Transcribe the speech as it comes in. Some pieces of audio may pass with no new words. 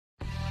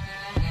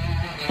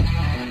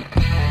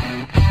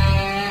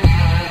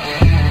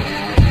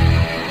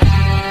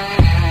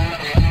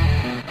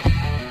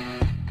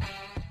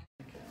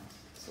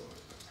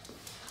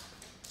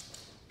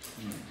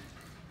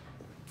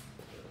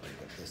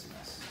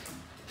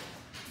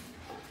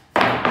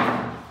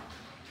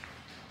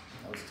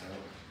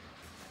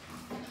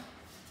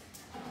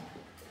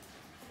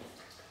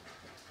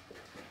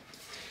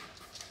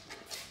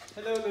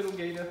Hello, little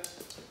gator.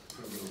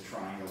 Put a little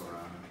triangle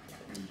around him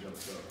when he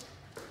jumps up.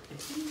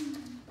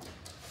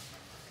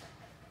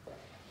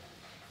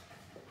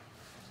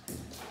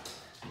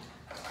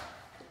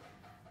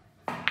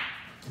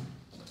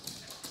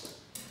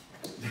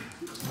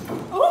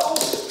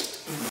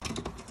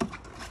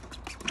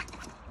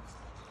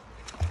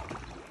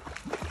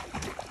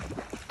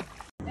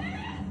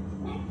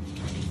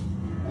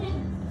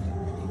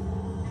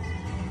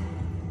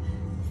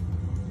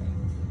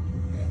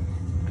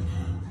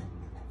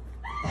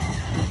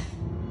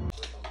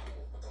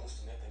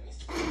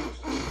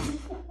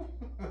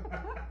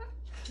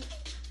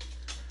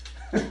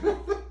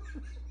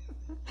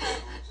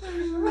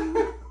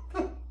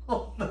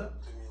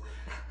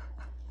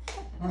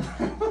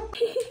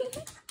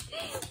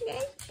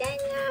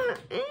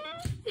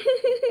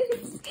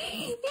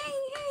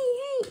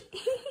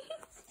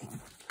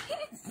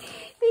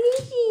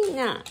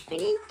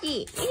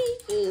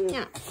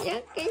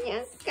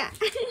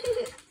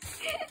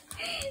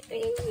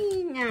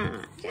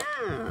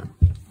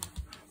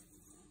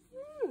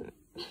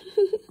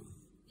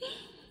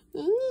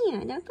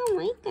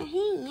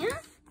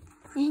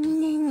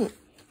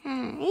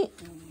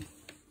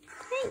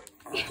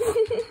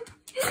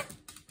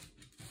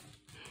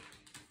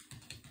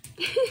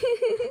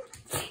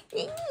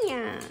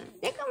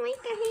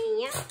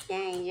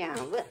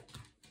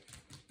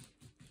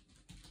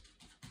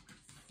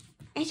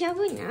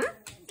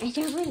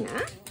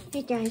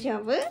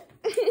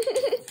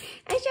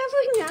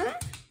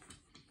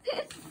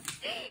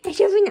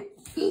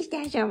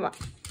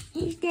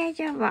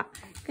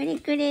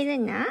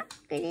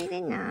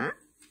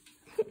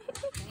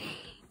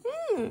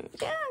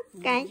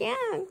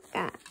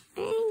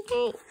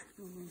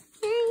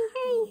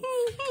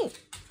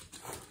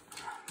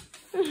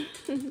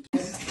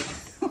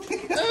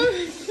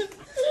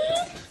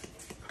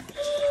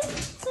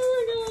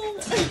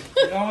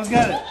 Almost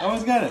got it.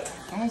 Almost got it.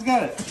 Almost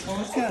got it.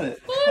 Almost got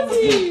it.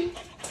 Fuzzy!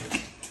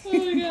 Oh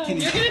my god.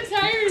 You're gonna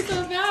tire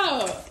yourself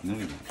out. No,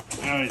 he's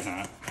not. No, he's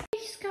not.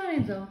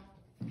 Scanito.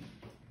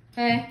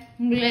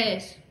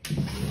 Inglês.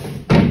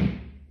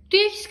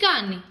 Tu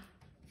scanni.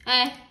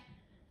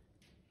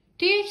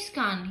 Tu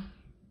scanni.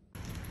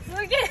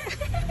 Look at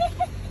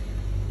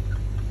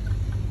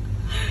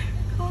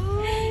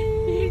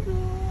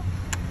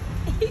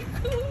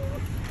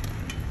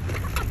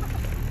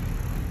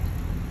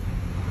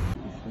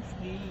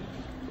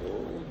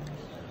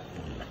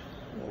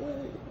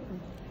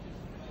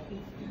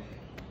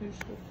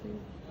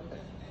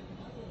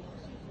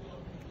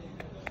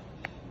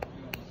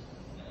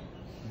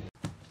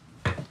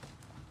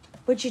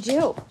What'd you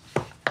do?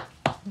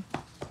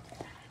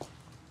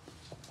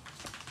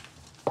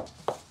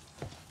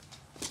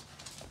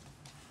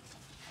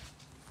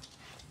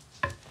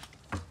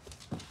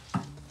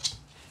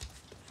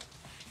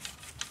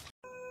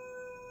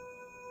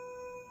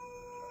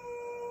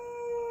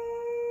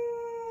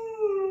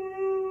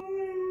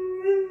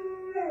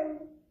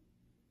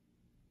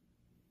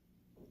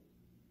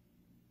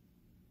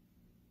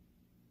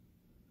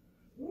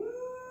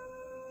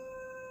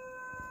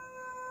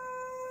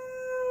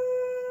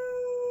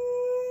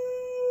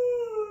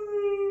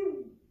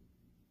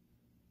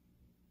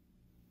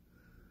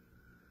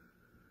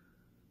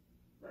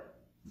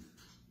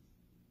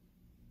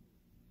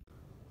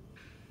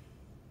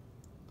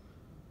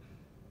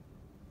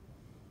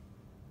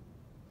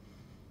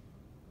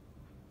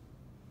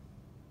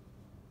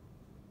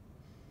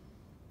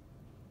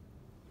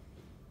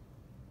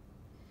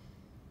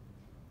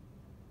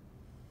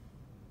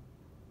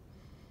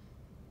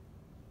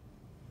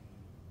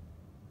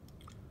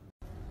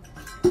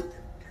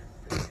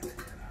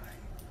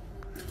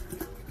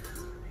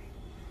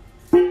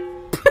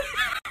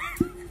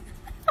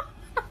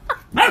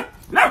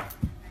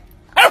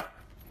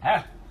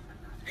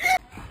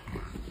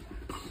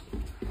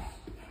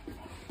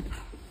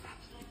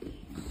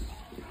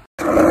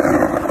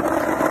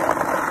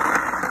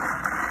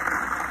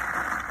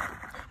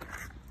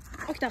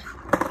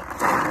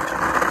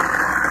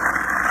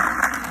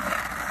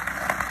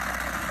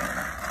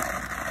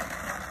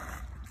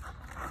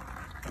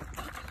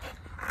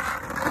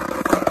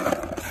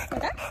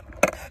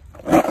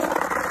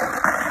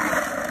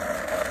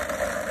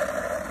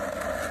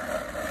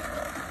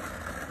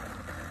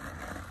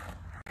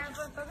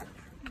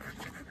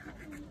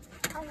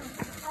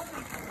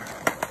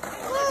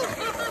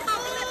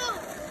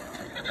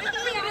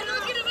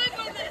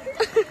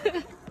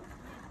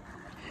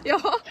 Ja.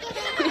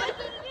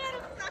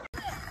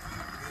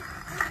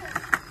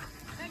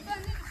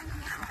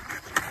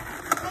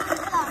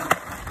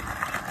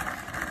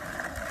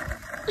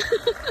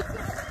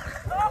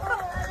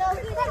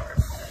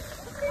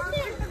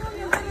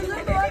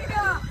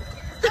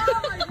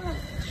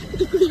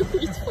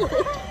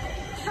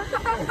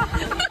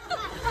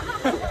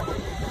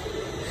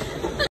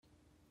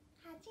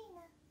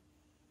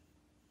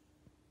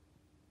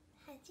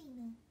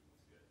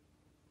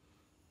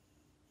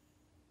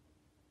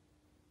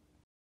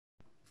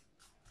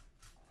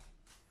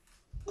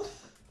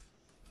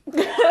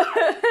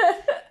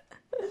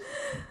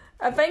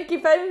 I think he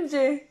found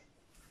you.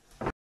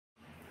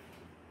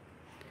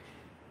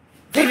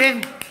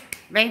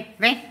 Vem,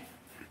 vem.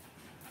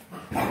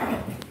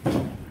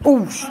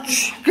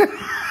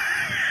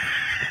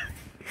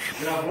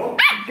 Gravou?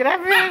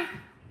 Gravei.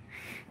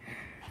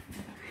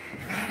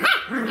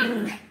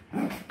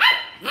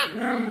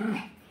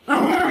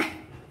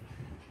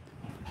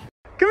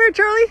 Come here,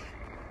 Charlie.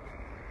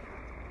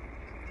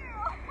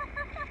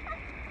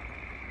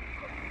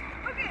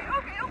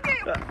 Okay.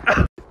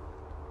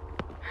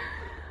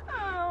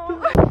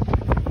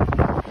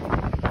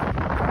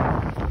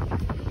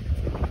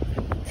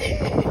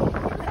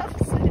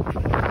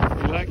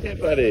 You like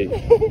it, buddy?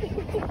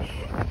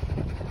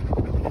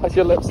 How's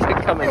your lipstick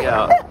coming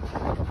out?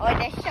 Oh,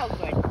 that's so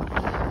good.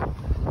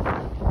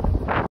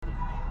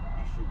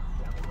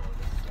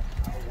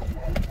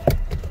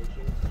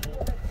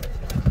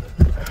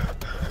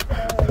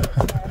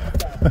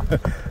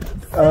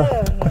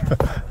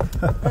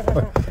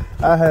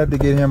 I had to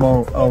get him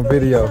on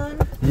video.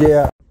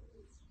 Yeah.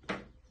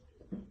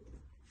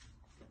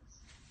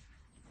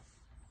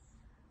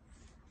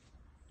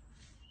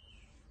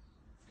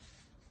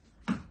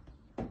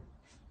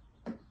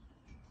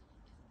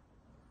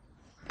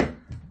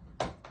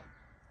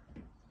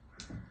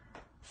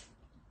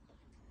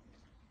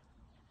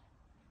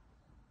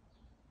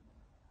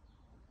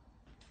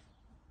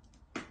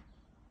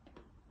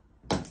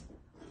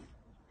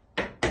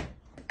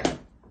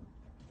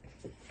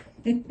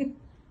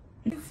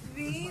 It's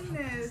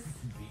Venus.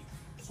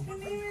 Her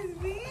name is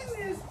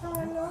Venus,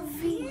 Paulo.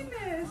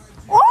 Venus.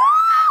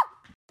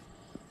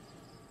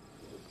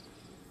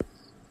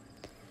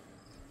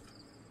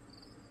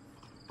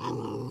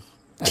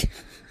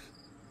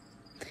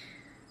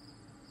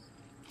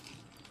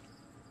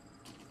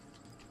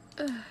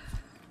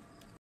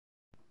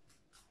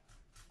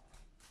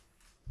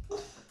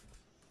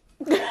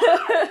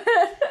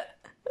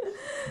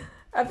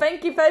 I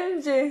think he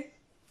found you.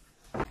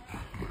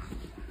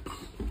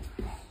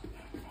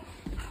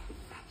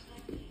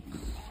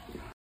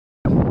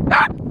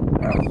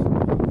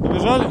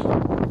 Побежали?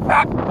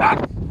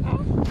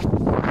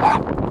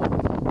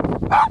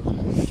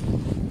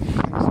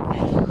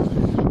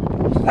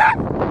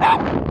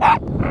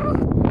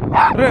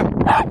 Рэм,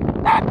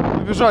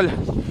 побежали.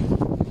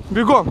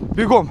 Бегом,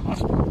 бегом,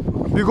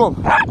 бегом.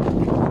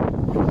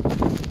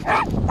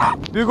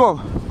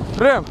 Бегом.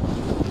 Рэм,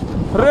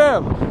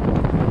 Рэм.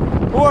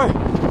 Ой.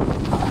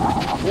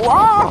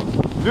 Вау.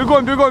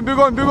 Бегом, бегом,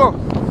 бегом, бегом.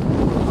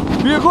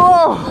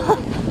 Бегом.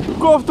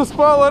 Кофта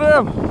спала,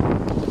 Рэм.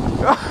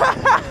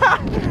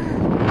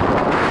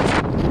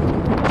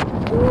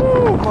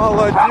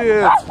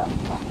 Молодец!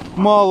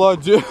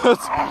 Молодец!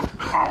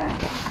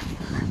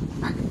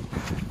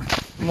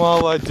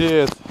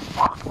 Молодец!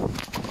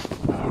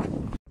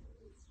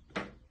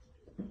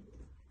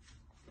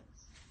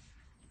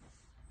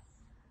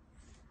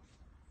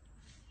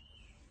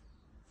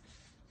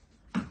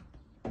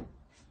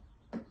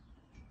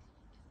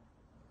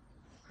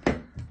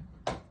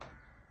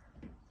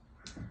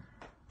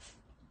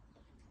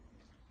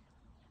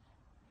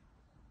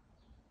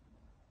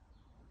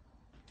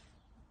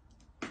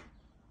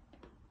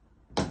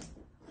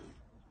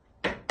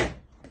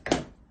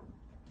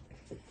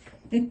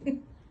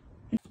 Hehehe